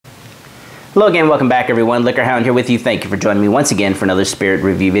Hello again, welcome back everyone. Liquorhound here with you. Thank you for joining me once again for another spirit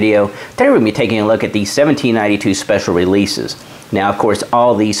review video. Today we're going to be taking a look at the 1792 special releases. Now, of course,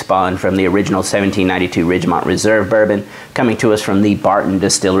 all these spawned from the original 1792 Ridgemont Reserve bourbon, coming to us from the Barton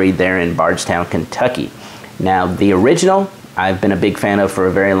Distillery there in Bardstown, Kentucky. Now, the original, I've been a big fan of for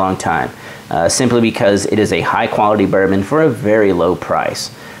a very long time, simply because it is a high quality bourbon for a very low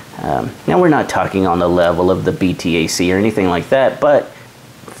price. Now, we're not talking on the level of the BTAC or anything like that, but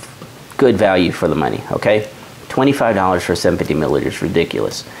good value for the money, okay? $25 for 750 milliliters,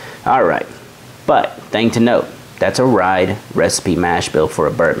 ridiculous. All right, but thing to note, that's a rye recipe mash bill for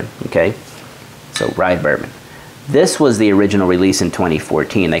a bourbon, okay? So rye bourbon. This was the original release in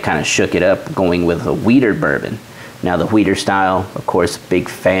 2014. They kind of shook it up going with a wheater bourbon. Now the wheater style, of course, big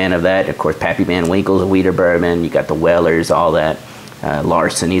fan of that. Of course, Pappy Van Winkle's a wheater bourbon. You got the Wellers, all that.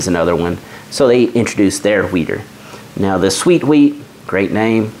 Larceny's another one. So they introduced their wheater. Now the sweet wheat, great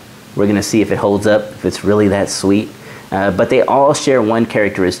name. We're going to see if it holds up, if it's really that sweet. But they all share one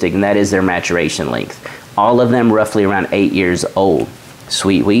characteristic, and that is their maturation length. All of them roughly around 8 years old.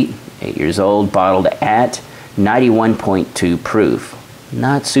 Sweet wheat, 8 years old, bottled at 91.2 proof.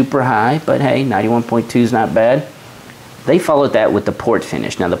 Not super high, but hey, 91.2 is not bad. They followed that with the port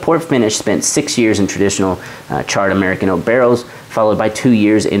finish. Now the port finish spent 6 years in traditional charred American oak barrels, followed by 2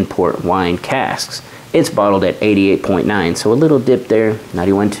 years in port wine casks. It's bottled at 88.9, so a little dip there,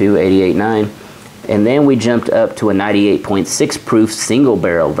 91.2, 88.9. And then we jumped up to a 98.6 proof single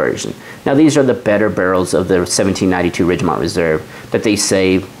barrel version. Now these are the better barrels of the 1792 Ridgemont Reserve that they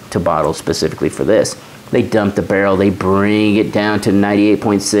save to bottle specifically for this. They dump the barrel, they bring it down to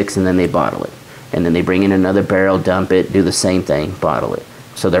 98.6, and then they bottle it. And then they bring in another barrel, dump it, do the same thing, bottle it.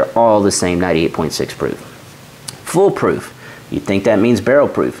 So they're all the same 98.6 proof. Full proof. You'd think that means barrel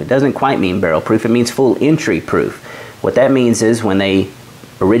proof. It doesn't quite mean barrel proof, it means full entry proof. What that means is when they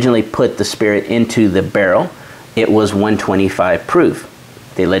originally put the spirit into the barrel, it was 125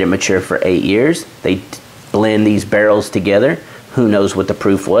 proof. They let it mature for 8 years. They blend these barrels together. Who knows what the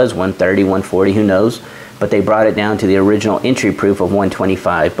proof was, 130, 140, who knows? But they brought it down to the original entry proof of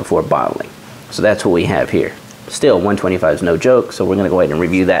 125 before bottling. So that's what we have here. Still, 125 is no joke, so we're going to go ahead and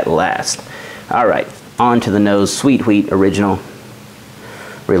review that last. All right, on to the nose. Sweet wheat original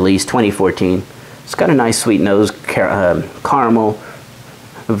release 2014. It's got a nice sweet nose, caramel,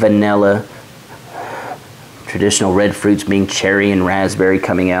 vanilla, traditional red fruits being cherry and raspberry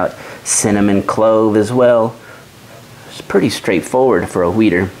coming out, cinnamon, clove as well. It's pretty straightforward for a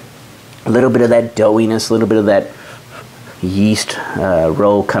wheater. A little bit of that doughiness, a little bit of that yeast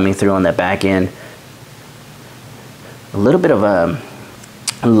roll coming through on the back end. A little bit of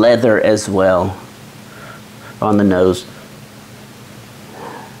leather as well on the nose.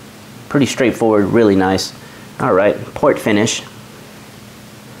 Pretty straightforward, really nice. All right, port finish.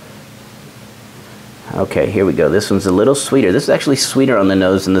 Okay, here we go. This one's a little sweeter. This is actually sweeter on the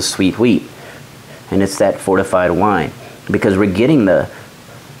nose than the sweet wheat. And it's that fortified wine. Because we're getting the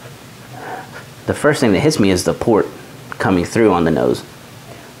first thing that hits me is the port coming through on the nose.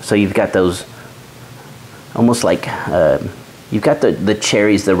 So you've got those almost like, you've got the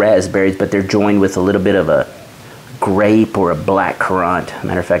cherries, the raspberries, but they're joined with a little bit of a grape or a black currant.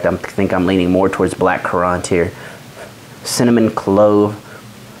 Matter of fact, I think I'm leaning more towards black currant here. Cinnamon, clove,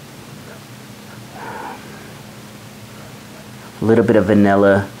 a little bit of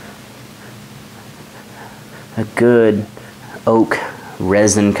vanilla, a good oak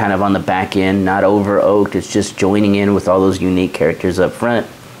resin kind of on the back end, not over oaked, it's just joining in with all those unique characters up front.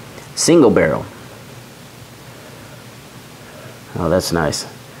 Single barrel. Oh, that's nice.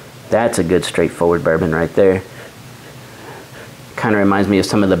 That's a good straightforward bourbon right there. Kind of reminds me of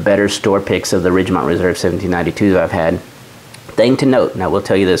some of the better store picks of the Ridgemont Reserve 1792 that I've had. Thing to note, now we'll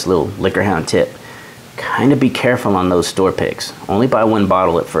tell you this little Liquorhound tip. Kind of be careful on those store picks. Only buy one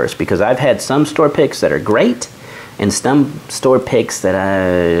bottle at first, because I've had some store picks that are great and some store picks that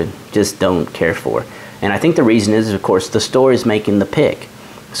I just don't care for. And I think the reason is, of course, the store is making the pick.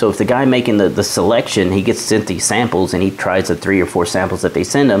 So if the guy making the selection, he gets sent these samples and he tries the 3 or 4 samples that they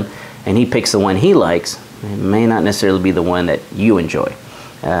send him and he picks the one he likes, it may not necessarily be the one that you enjoy.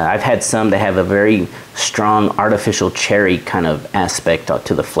 I've had some that have a very strong artificial cherry kind of aspect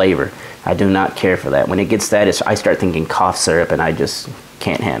to the flavor. I do not care for that. When it gets that, I start thinking cough syrup and I just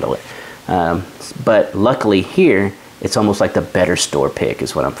can't handle it. But luckily here, it's almost like the better store pick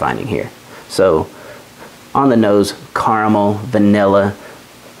is what I'm finding here. So on the nose, caramel, vanilla,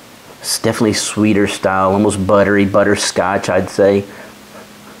 it's definitely sweeter style, almost buttery, butterscotch I'd say.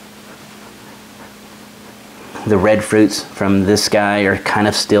 The red fruits from this guy are kind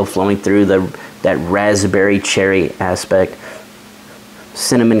of still flowing through that raspberry cherry aspect.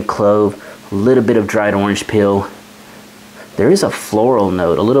 Cinnamon, clove, A little bit of dried orange peel. There is a floral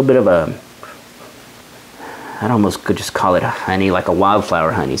note, a little bit of a, I almost could just call it a honey, like a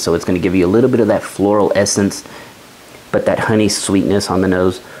wildflower honey. So it's going to give you a little bit of that floral essence, but that honey sweetness on the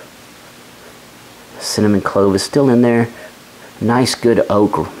nose. Cinnamon clove is still in there. Nice good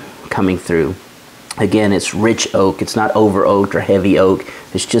oak coming through. Again, it's rich oak. It's not over oaked or heavy oak.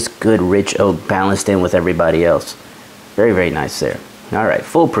 It's just good rich oak balanced in with everybody else. Very, very nice there. All right,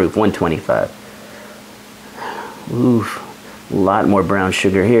 full proof, 125. Oof. A lot more brown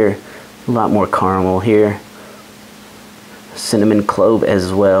sugar here, a lot more caramel here, cinnamon clove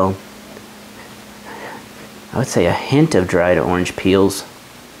as well. I would say a hint of dried orange peels.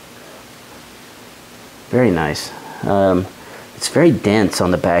 Very nice. It's very dense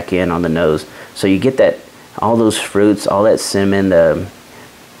on the back end on the nose, so you get that, all those fruits, all that cinnamon,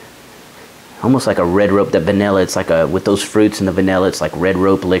 almost like a red rope, the vanilla. It's like a, with those fruits and the vanilla, it's like red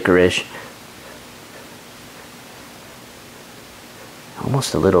rope licorice.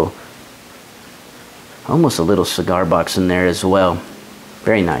 Almost a little cigar box in there as well.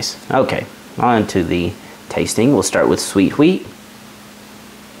 Very nice. Okay, on to the tasting. We'll start with sweet wheat.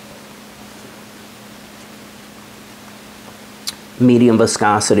 Medium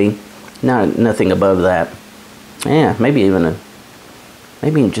viscosity, nothing above that. Yeah, maybe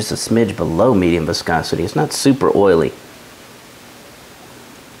just a smidge below medium viscosity. It's not super oily.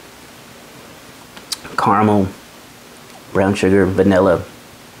 Caramel, brown sugar, vanilla,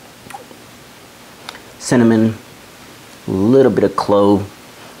 cinnamon, a little bit of clove,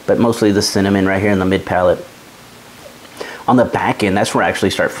 but mostly the cinnamon right here in the mid palate. On the back end, that's where I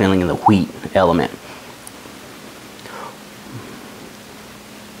actually start feeling the wheat element.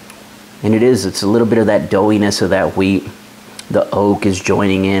 And it's a little bit of that doughiness of that wheat. The oak is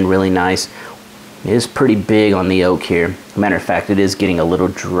joining in really nice. It is pretty big on the oak here. Matter of fact, it is getting a little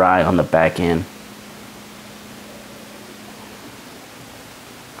dry on the back end.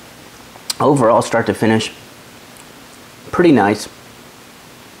 Overall, start to finish, pretty nice.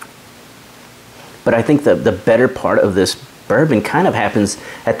 But I think the better part of this bourbon kind of happens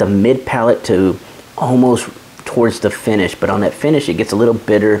at the mid palate to almost towards the finish. But on that finish, it gets a little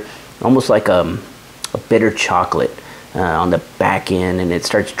bitter, almost like a bitter chocolate on the back end, and it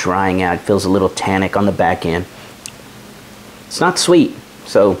starts drying out. It feels a little tannic on the back end. It's not sweet,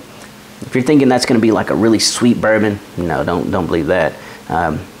 so if you're thinking that's going to be like a really sweet bourbon, no, don't believe that.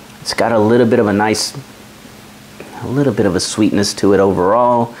 It's got a little bit of a sweetness to it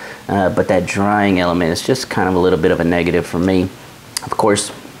overall, but that drying element is just kind of a little bit of a negative for me. Of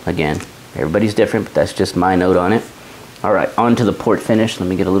course, again, everybody's different, but that's just my note on it. All right, on to the port finish. Let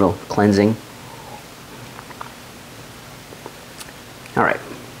me get a little cleansing. All right.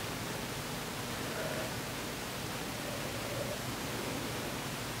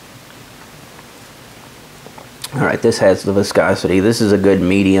 All right, this has the viscosity. This is a good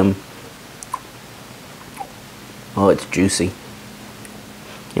medium. Oh, it's juicy.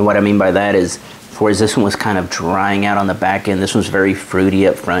 And what I mean by that is, whereas this one was kind of drying out on the back end, this one's very fruity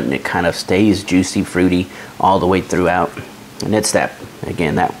up front, and it kind of stays juicy, fruity all the way throughout. And it's that,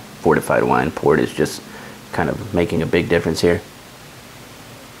 again, that fortified wine port is just kind of making a big difference here.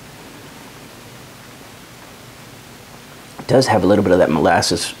 It does have a little bit of that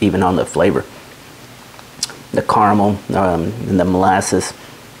molasses even on the flavor. The caramel and the molasses.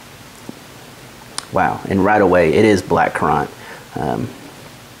 Wow, and right away it is blackcurrant.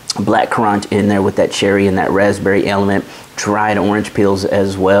 Blackcurrant in there with that cherry and that raspberry element. Dried orange peels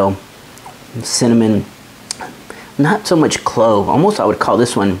as well. Cinnamon. Not so much clove. Almost I would call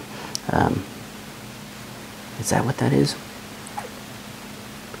this one, is that what that is?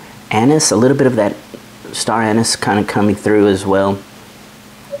 Anise, a little bit of that star anise kind of coming through as well.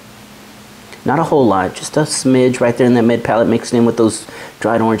 Not a whole lot, just a smidge right there in that mid palate mixed in with those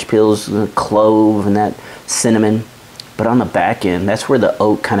dried orange peels, the clove and that cinnamon. But on the back end, that's where the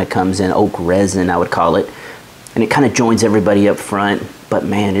oak kind of comes in, oak resin I would call it. And it kind of joins everybody up front. But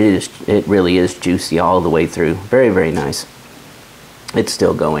man, it really is juicy all the way through. Very, very nice. It's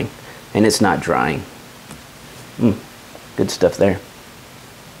still going, and it's not drying. Good stuff there.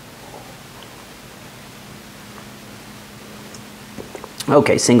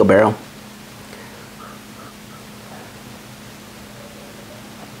 Okay, single barrel.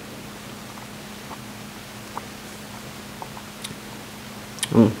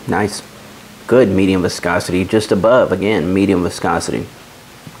 Nice. Good medium viscosity, just above, again, medium viscosity.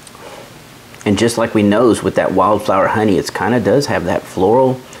 And just like we knows with that wildflower honey, it kind of does have that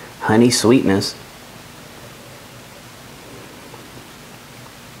floral honey sweetness.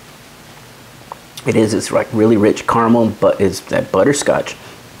 It's like really rich caramel, but it's that butterscotch.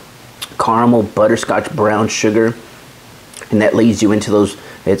 caramel, butterscotch, brown sugar, and that leads you into those,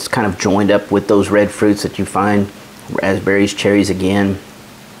 it's kind of joined up with those red fruits that you find, raspberries, cherries again,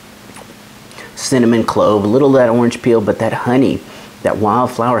 cinnamon, clove, a little of that orange peel, but that honey, that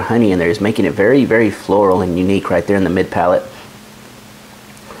wildflower honey in there is making it very, very floral and unique right there in the mid palate,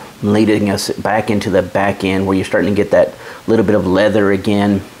 leading us back into the back end where you're starting to get that little bit of leather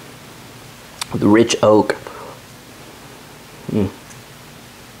again, the rich oak.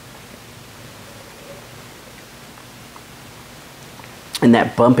 And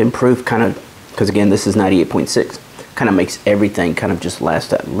that bump and proof kind of, because again this is 98.6, kind of makes everything kind of just last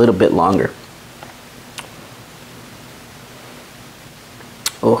that little bit longer.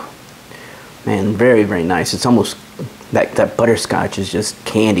 Oh man, very, very nice. It's almost that butterscotch is just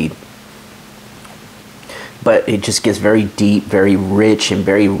candied, but it just gets very deep, very rich, and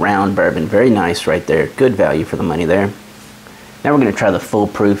very round bourbon. Very nice right there. Good value for the money there. Now we're going to try the full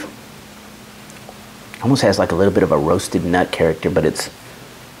proof. Almost has like a little bit of a roasted nut character, but it's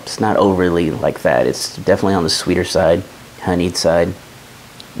not overly like that. It's definitely on the sweeter side, honeyed side.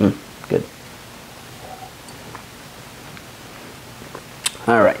 Good.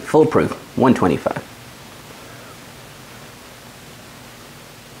 All right, full proof, 125.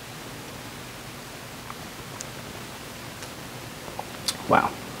 Wow.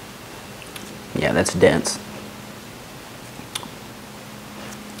 Yeah, that's dense.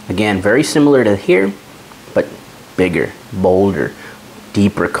 Again, very similar to here, but bigger, bolder,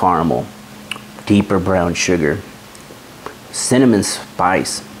 deeper caramel, deeper brown sugar, cinnamon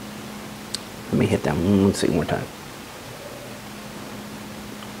spice. Let me hit that one. Let's see one more time.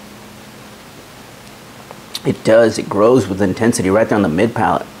 It does, it grows with intensity right down the mid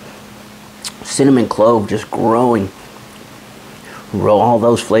palate. Cinnamon, clove just growing. All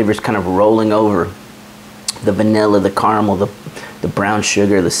those flavors kind of rolling over. The vanilla, the caramel, the brown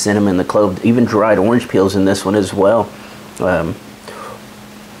sugar, the cinnamon, the clove, even dried orange peels in this one as well. And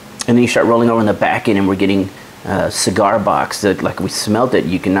then you start rolling over in the back end and we're getting cigar box. That, like we smelt it,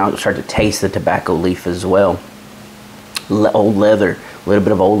 you can now start to taste the tobacco leaf as well. Old leather, a little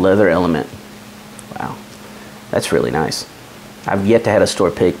bit of old leather element. Wow, that's really nice. I've yet to have a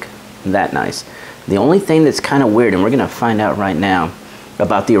store pick that nice. The only thing that's kind of weird, and we're going to find out right now,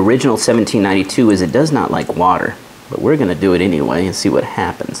 about the original 1792 is it does not like water. But we're going to do it anyway and see what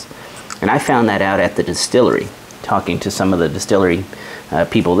happens. And I found that out at the distillery, talking to some of the distillery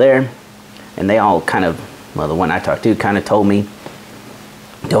people there. And they all kind of, well, the one I talked to kind of told me,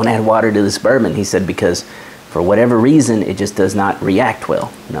 don't add water to this bourbon. He said, because for whatever reason, it just does not react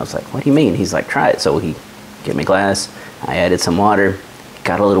well. And I was like, what do you mean? He's like, try it. So he gave me a glass. I added some water.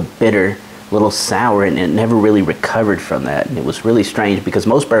 Got a little bitter, a little sour, and it never really recovered from that. And it was really strange because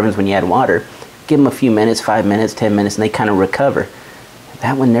most bourbons, when you add water, give them a few minutes, 5 minutes, 10 minutes, and they kind of recover.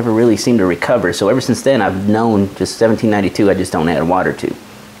 That one never really seemed to recover. So ever since then, I've known just 1792, I just don't add water to.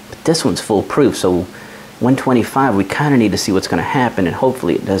 But this one's full proof, so 125, we kind of need to see what's going to happen, and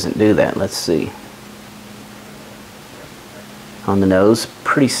hopefully it doesn't do that. Let's see. On the nose,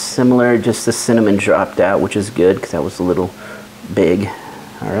 pretty similar, just the cinnamon dropped out, which is good because that was a little big.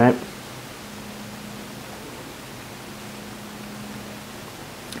 All right.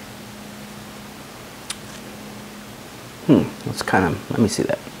 Let's kind of, let me see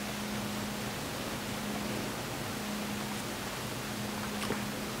that.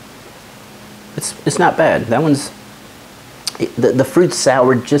 It's not bad. That one's, the fruit's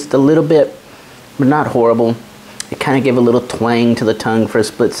soured just a little bit, but not horrible. It kind of gave a little twang to the tongue for a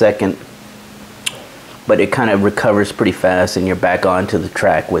split second, but it kind of recovers pretty fast and you're back onto the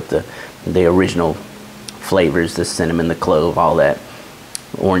track with the original flavors, the cinnamon, the clove, all that,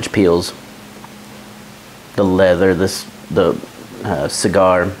 orange peels, the leather, the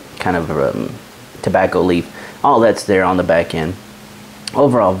cigar, kind of tobacco leaf, all that's there on the back end.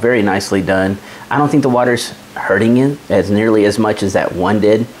 Overall, very nicely done. I don't think the water's hurting it as nearly as much as that one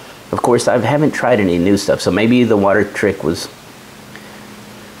did. Of course, I haven't tried any new stuff, so maybe the water trick was,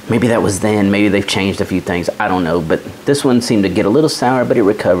 maybe that was then, maybe they've changed a few things, I don't know, but this one seemed to get a little sour, but it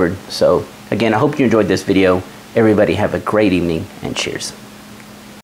recovered. So again, I hope you enjoyed this video. Everybody have a great evening, and cheers.